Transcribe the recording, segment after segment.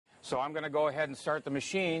So I'm going to go ahead and start the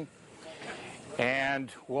machine, and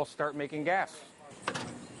we'll start making gas.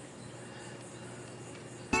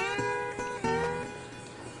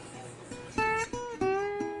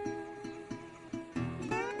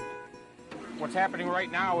 What's happening right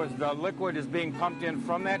now is the liquid is being pumped in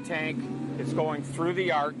from that tank. It's going through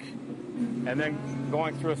the arc and then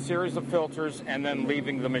going through a series of filters and then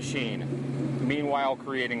leaving the machine, meanwhile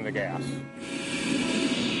creating the gas.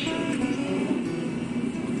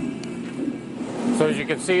 So as you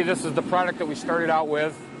can see, this is the product that we started out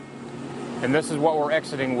with, and this is what we're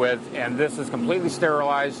exiting with, and this is completely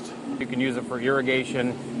sterilized. You can use it for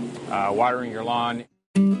irrigation, watering your lawn.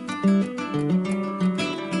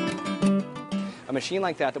 A machine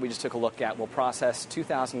like that we just took a look at will process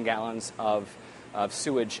 2,000 gallons of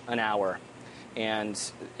sewage an hour, and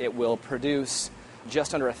it will produce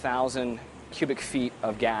just under 1,000 cubic feet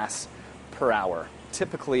of gas per hour.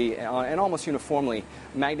 Typically, and almost uniformly,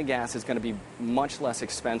 MagneGas is going to be much less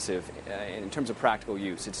expensive in terms of practical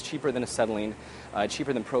use. It's cheaper than acetylene,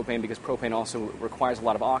 cheaper than propane, because propane also requires a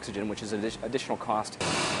lot of oxygen, which is an additional cost.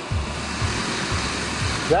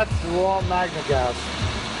 That's raw MagneGas.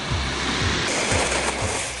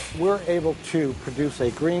 We're able to produce a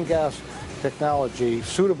green gas technology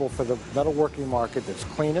suitable for the metalworking market that's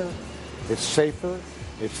cleaner, it's safer,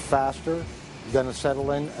 it's faster than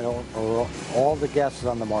acetylene or all the gases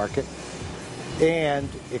on the market, and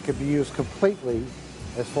it can be used completely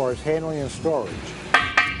as far as handling and storage.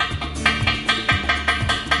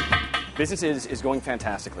 Business is going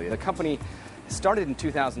fantastically. The company started in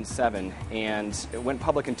 2007 and it went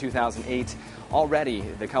public in 2008. Already,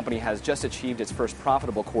 the company has just achieved its first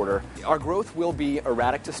profitable quarter. Our growth will be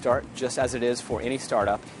erratic to start, just as it is for any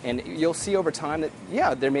startup. And you'll see over time that,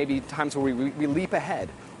 yeah, there may be times where we leap ahead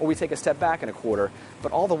or we take a step back in a quarter.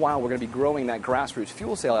 But all the while, we're going to be growing that grassroots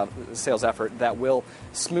fuel sales effort that will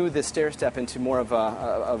smooth this stair step into more of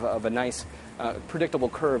a nice, predictable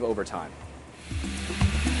curve over time.